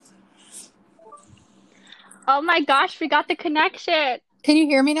Oh my gosh, we got the connection. Can you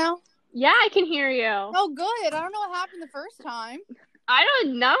hear me now? Yeah, I can hear you. Oh, good. I don't know what happened the first time. I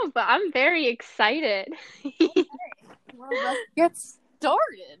don't know, but I'm very excited. Well, let's get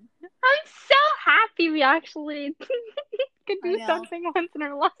started. I'm so happy we actually could I do know. something once in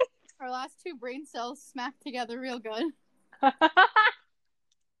our life. Our last two brain cells smacked together real good.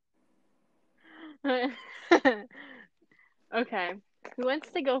 Okay, who wants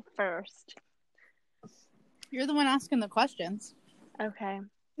to go first? You're the one asking the questions. Okay,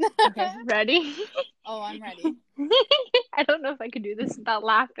 okay, ready? Oh, I'm ready. I don't know if I could do this without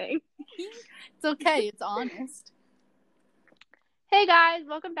laughing. It's okay. It's honest. Hey guys,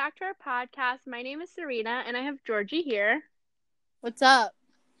 welcome back to our podcast. My name is Serena, and I have Georgie here. What's up?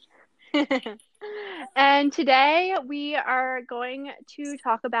 And today we are going to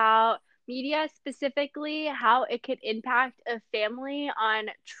talk about media, specifically how it could impact a family on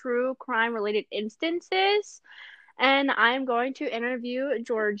true crime related instances. And I'm going to interview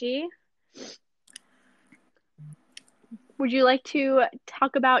Georgie. Would you like to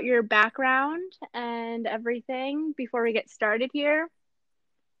talk about your background and everything before we get started here?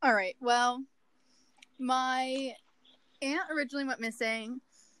 All right. Well, my aunt originally went missing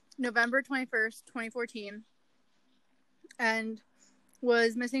November 21st, 2014, and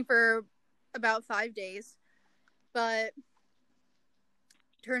was missing for about 5 days. But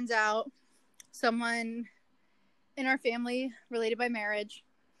turns out someone in our family, related by marriage,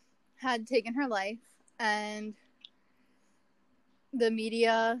 had taken her life, and the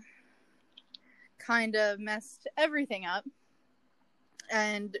media kind of messed everything up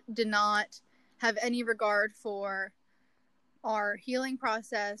and did not have any regard for our healing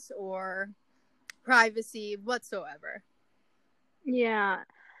process or privacy whatsoever. Yeah.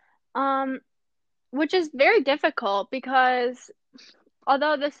 Um, which is very difficult because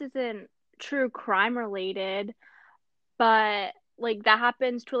although this isn't true crime related, but like that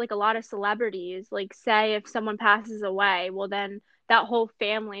happens to like a lot of celebrities. Like, say if someone passes away, well, then that whole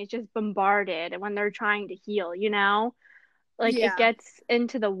family is just bombarded when they're trying to heal, you know? Like, it Yeah. gets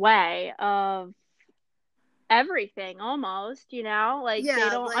into the way of everything almost, you know? Like, they Yeah,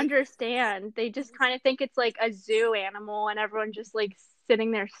 don't like, understand. They just kind of think it's like a zoo animal and everyone just like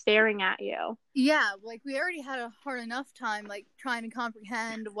sitting there staring at you. yeah, like we already had a hard enough time like trying to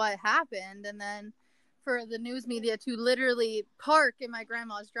comprehend what happened, and then for the news media to literally park in my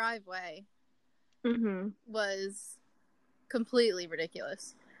grandma's driveway Hmm. was completely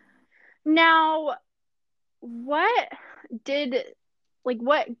ridiculous. Now, what did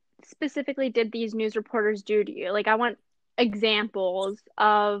what specifically did these news reporters do to you? Like, I want examples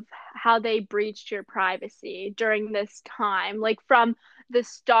of how they breached your privacy during this time, like from the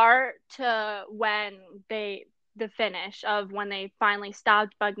start to the finish of when they finally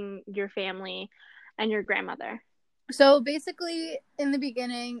stopped bugging your family and your grandmother. So basically, in the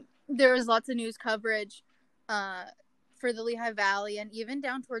beginning, there was lots of news coverage uh, for the Lehigh Valley and even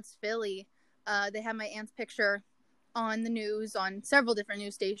down towards Philly. They had my aunt's picture on the news on several different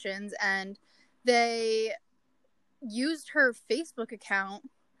news stations, and they used her Facebook account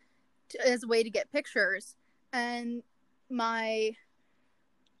as a way to get pictures. And my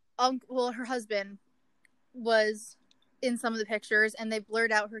uncle, well, her husband, was in some of the pictures, and they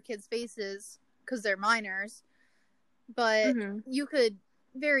blurred out her kids' faces because they're minors, but Hmm. you could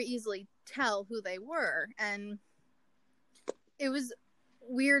very easily tell who they were. And it was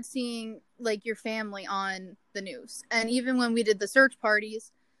weird seeing like your family on the news. And even when we did the search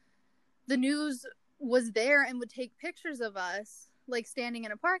parties, the news was there and would take pictures of us like standing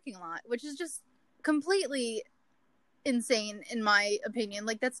in a parking lot, which is just completely insane in my opinion.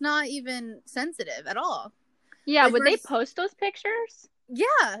 Like, that's not even sensitive at all. Yeah, Like, would we're they just, post those pictures?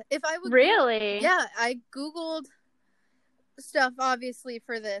 yeah, if I would Google, Really? yeah, I Googled stuff obviously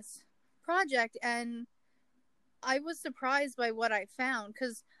for this project, and I was surprised by what I found,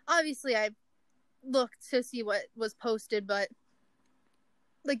 because obviously I looked to see what was posted, but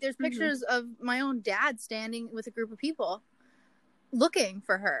like there's Hmm. pictures of my own dad standing with a group of people looking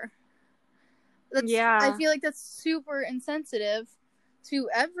for her. I Yeah. feel like that's super insensitive to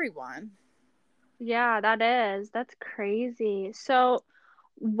everyone. Yeah, that is. That's crazy. So,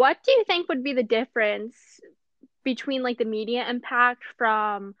 what do you think would be the difference between like the media impact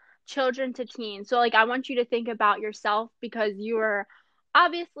from children to teens? So, like, I want you to think about yourself because you were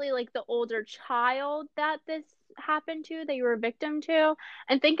obviously like the older child that this happened to, that you were a victim to,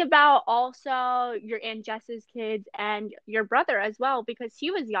 and think about also your Aunt Jess's kids and your brother as well because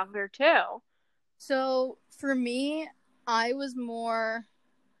he was younger too. So for me, I was more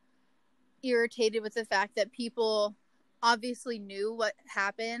irritated with the fact that people obviously knew what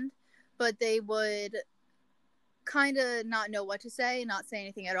happened, but they would kind of not know what to say, not say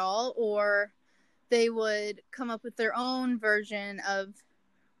anything at all, or they would come up with their own version of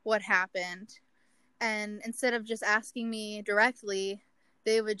what happened. And instead of just asking me directly,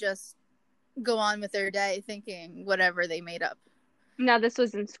 they would just go on with their day thinking whatever they made up. Now, this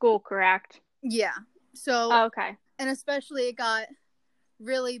was in school, correct? Yeah. So, Oh, okay. and especially it got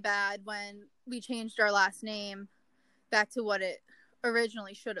really bad when we changed our last name back to what it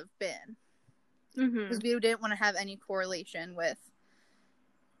originally should have been. Because we didn't want to have any correlation with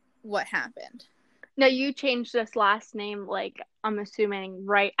what happened. Now, you changed this last name, like, I'm assuming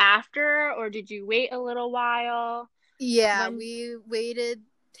right after, or did you wait a little while? Yeah, we waited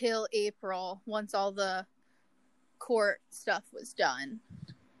till April once all the court stuff was done.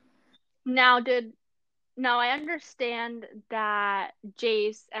 Now, I understand that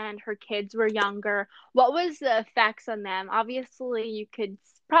Jace and her kids were younger. What was the effects on them? Obviously, you could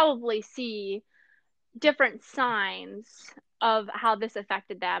probably see different signs of how this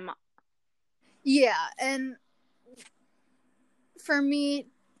affected them. Yeah, and for me,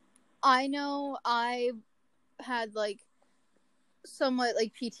 I know I had like somewhat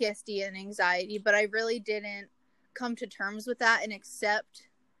like PTSD and anxiety, but I really didn't come to terms with that and accept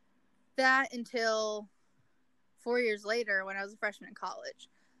that until 4 years later when I was a freshman in college.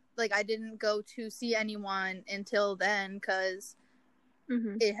 Like, I didn't go to see anyone until then because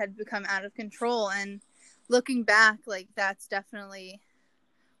it had become out of control. And looking back, like, that's definitely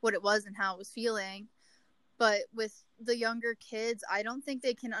what it was and how I was feeling. But with the younger kids, I don't think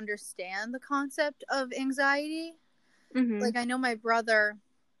they can understand the concept of anxiety. Like, I know my brother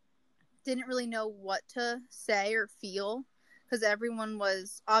didn't really know what to say or feel because everyone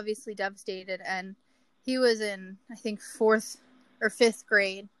was obviously devastated, and he was in, I think, 4th or 5th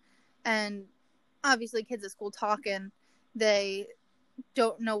grade, and obviously kids at school talking, they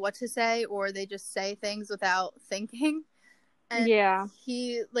don't know what to say, or they just say things without thinking, and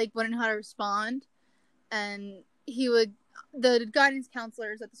he like wouldn't know how to respond. And the guidance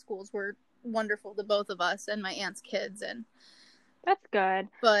counselors at the schools were wonderful to both of us and my aunt's kids, and that's good.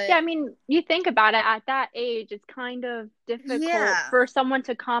 but yeah, I mean, you think about it, at that age, it's kind of difficult for someone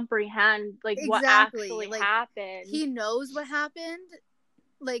to comprehend like what actually like, happened. He knows what happened,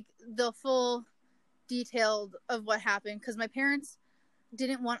 like the full detailed of what happened, because my parents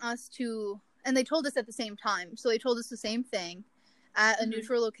didn't want us to, and they told us at the same time, so they told us the same thing at a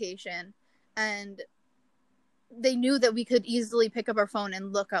neutral location, and they knew that we could easily pick up our phone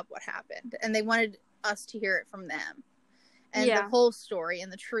and look up what happened, and they wanted us to hear it from them and the whole story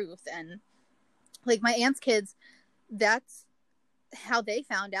and the truth. And like my aunt's kids, that's how they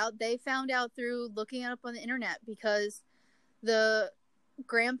found out. They found out through looking it up on the internet, because the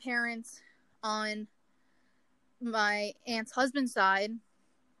grandparents on my aunt's husband's side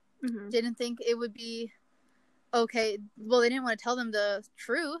didn't think it would be okay. Well, they didn't want to tell them the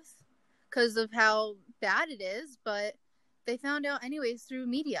truth because of how bad it is, but they found out anyways through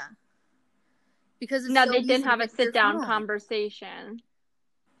media. Because it's they didn't have a sit-down conversation.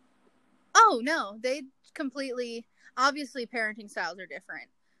 Oh, no. They completely... Obviously, parenting styles are different.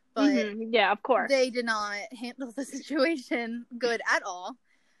 But yeah, of course. They did not handle the situation good at all.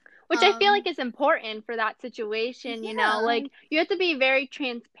 Which I feel like is important for that situation, you know? Like, you have to be very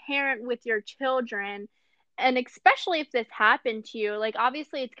transparent with your children. And especially if this happened to you. Like,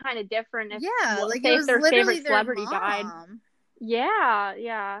 obviously, it's kind of different if, like, say, it was if their favorite celebrity mom. died.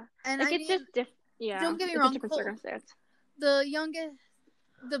 Yeah. And like, it's just different. Yeah, don't get me wrong, a different circumstance. The youngest,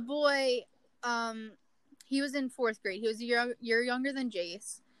 the boy, he was in 4th grade. He was a year younger than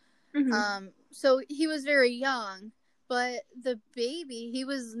Jace. So he was very young, but the baby,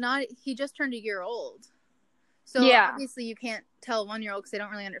 he just turned a year old. So obviously you can't tell a 1-year-old because they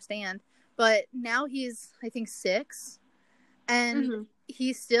don't really understand. But now he's, I think, 6, and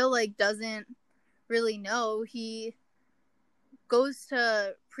he still like doesn't really know. He goes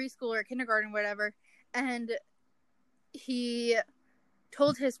to preschool or kindergarten or whatever, and he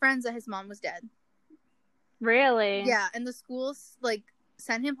told his friends that his mom was dead. Really? Yeah, and the schools like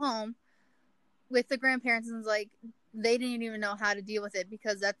sent him home with the grandparents, and was like, they didn't even know how to deal with it,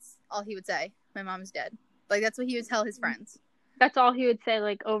 because that's all he would say. My mom's dead. Like, that's what he would tell his friends. That's all he would say,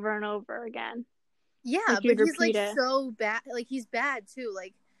 like, over and over again. Yeah, like, but he's like so bad. Like, he's bad too.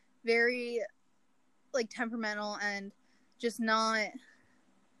 Like, very like temperamental and just not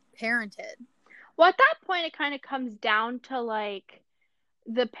parented. Well, at that point, it kind of comes down to like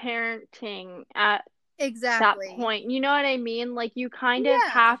the parenting at that point. You know what I mean? Like, you kind of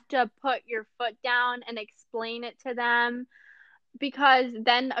have to put your foot down and explain it to them, because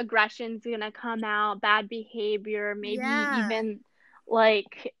then aggression's gonna come out, bad behavior, maybe even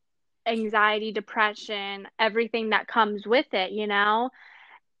like anxiety, depression, everything that comes with it, you know?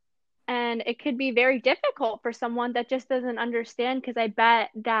 And it could be very difficult for someone that just doesn't understand because I bet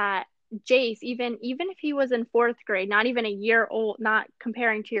that Jace, even if he was in fourth grade, not even a year old, not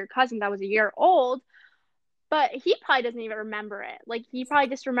comparing to your cousin that was a year old, but he probably doesn't even remember it. Like he probably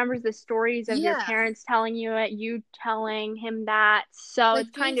just remembers the stories of your Yeah. parents telling you it, you telling him that. So Like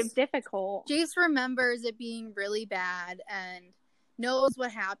it's kind of difficult. Jace remembers it being really bad and knows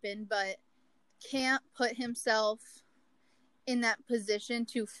what happened, but can't put himself in that position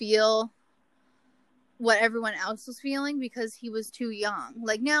to feel what everyone else was feeling because he was too young.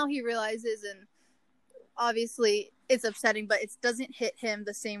 Like now he realizes, and obviously it's upsetting, but it doesn't hit him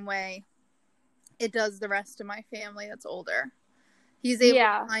the same way it does the rest of my family that's older. He's able to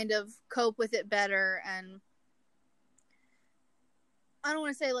Yeah. kind of cope with it better, and I don't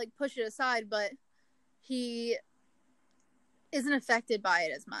want to say like push it aside, but he isn't affected by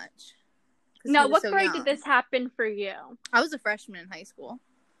it as much because he Now, was what so grade did young. this happen for you? I was a freshman in high school.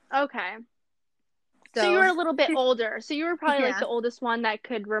 Okay. So you So, were a little bit older. So you were probably like yeah. the oldest one that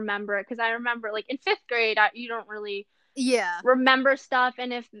could remember it. Because I remember, like in fifth grade, you don't really Yeah. remember stuff.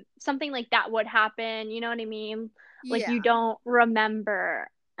 And if something like that would happen, you know what I mean? Like Yeah. you don't remember.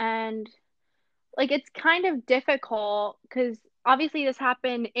 And like it's kind of difficult because obviously this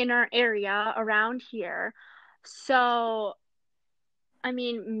happened in our area around here. So I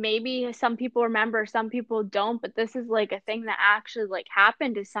mean, maybe some people remember, some people don't, but this is like a thing that actually like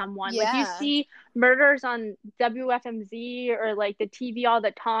happened to someone. Like you Yeah. see murders on WFMZ or like the TV all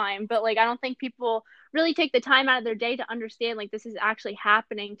the time, but like I don't think people really take the time out of their day to understand like this is actually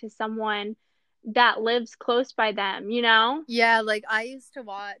happening to someone that lives close by them, you know? Yeah, like I used to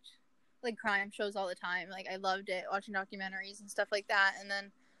watch like crime shows all the time. Like I loved it, watching documentaries and stuff like that. And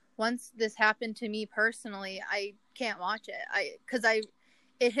then once this happened to me personally, I can't watch it. Cuz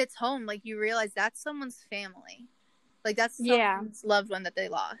it hits home, like you realize that's someone's family. Like that's Yeah. someone's loved one that they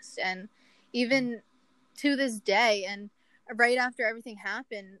lost. And even to this day and right after everything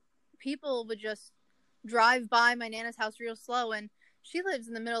happened, people would just drive by my nana's house real slow, and she lives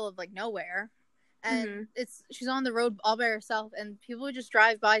in the middle of like nowhere, and Hmm. she's on the road all by herself, and people would just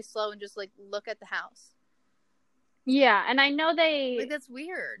drive by slow and just like look at the house. Yeah, and Like that's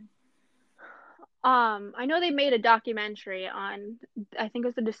weird. I know they made a documentary on, I think it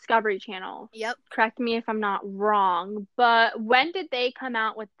was the Discovery Channel. Yep. Correct me if I'm not wrong, but when did they come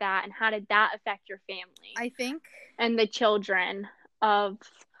out with that and how did that affect your family I think and the children of,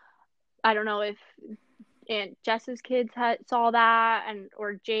 I don't know if Aunt Jess's kids saw that and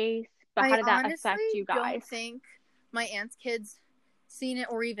or Jace, but how I did that honestly affect you don't guys? think my aunt's kids seen it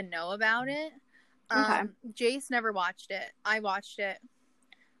or even know about it. Okay. Jace never watched it. I watched it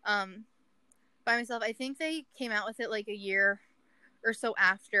um by myself. I think they came out with it like a year or so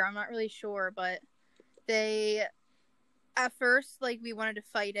after. I'm not really sure, but they at first like we wanted to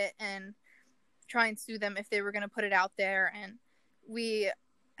fight it and try and sue them if they were going to put it out there, and we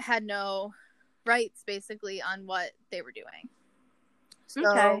had no rights basically on what they were doing. So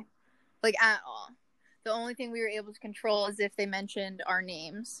Okay. like at all. The only thing we were able to control is if they mentioned our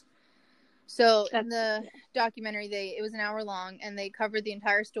names. So in That's the yeah. documentary, it was an hour long, and they covered the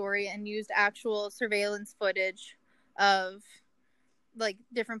entire story and used actual surveillance footage of like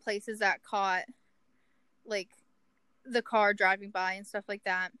different places that caught like the car driving by and stuff like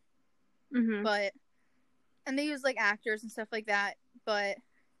that. Mhm. But and they used like actors and stuff like that, but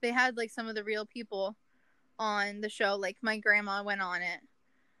they had like some of the real people on the show. Like my grandma went on it,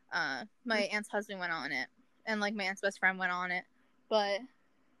 my aunt's husband went on it, and like my aunt's best friend went on it. But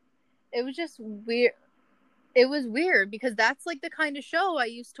it was just weird. It was weird because that's like the kind of show I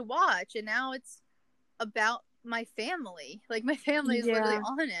used to watch, and now it's about my family. Like my family is literally Yeah.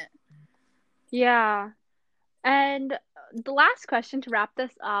 on it. Yeah. And the last question to wrap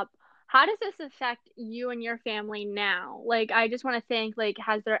this up, how does this affect you and your family now? Like, I just want to think, like,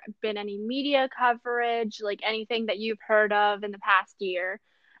 has there been any media coverage, like anything that you've heard of in the past year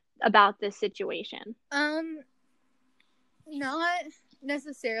about this situation? Um, Not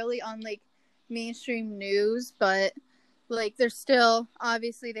necessarily on like mainstream news, but like there's still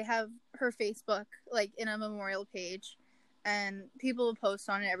obviously they have her Facebook like in a memorial page, and people will post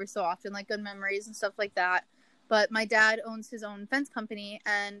on it every so often, like good memories and stuff like that. But my dad owns his own fence company,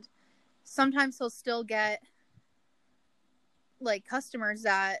 and sometimes he'll still get like customers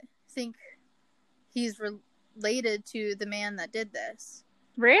that think he's related to the man that did this.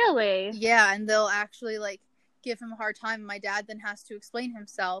 Really? Yeah, and they'll actually like give him a hard time. My dad then has to explain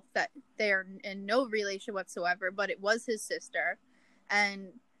himself that they are in no relation whatsoever, but it was his sister, and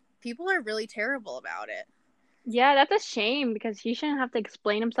people are really terrible about it. Yeah, that's a shame because he shouldn't have to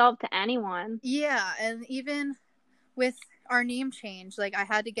explain himself to anyone. Yeah, and even with our name change, like I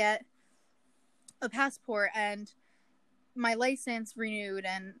had to get a passport and my license renewed,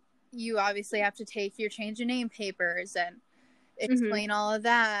 and you obviously have to take your change of name papers and Mm-hmm. explain all of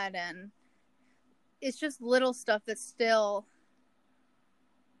that, and it's just little stuff that still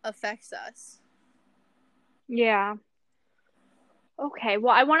affects us. Yeah. Okay.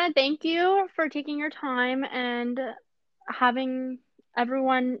 Well, I want to thank you for taking your time and having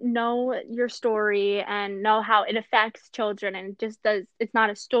everyone know your story and know how it affects children and just does it's not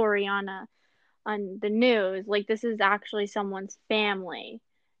a story on the news. Like this is actually someone's family,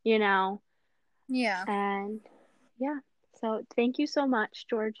 you know? Yeah. And yeah. So thank you so much,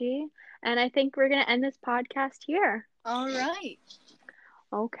 Georgie. And I think we're gonna end this podcast here. All right.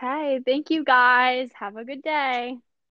 Okay. Thank you guys. Have a good day.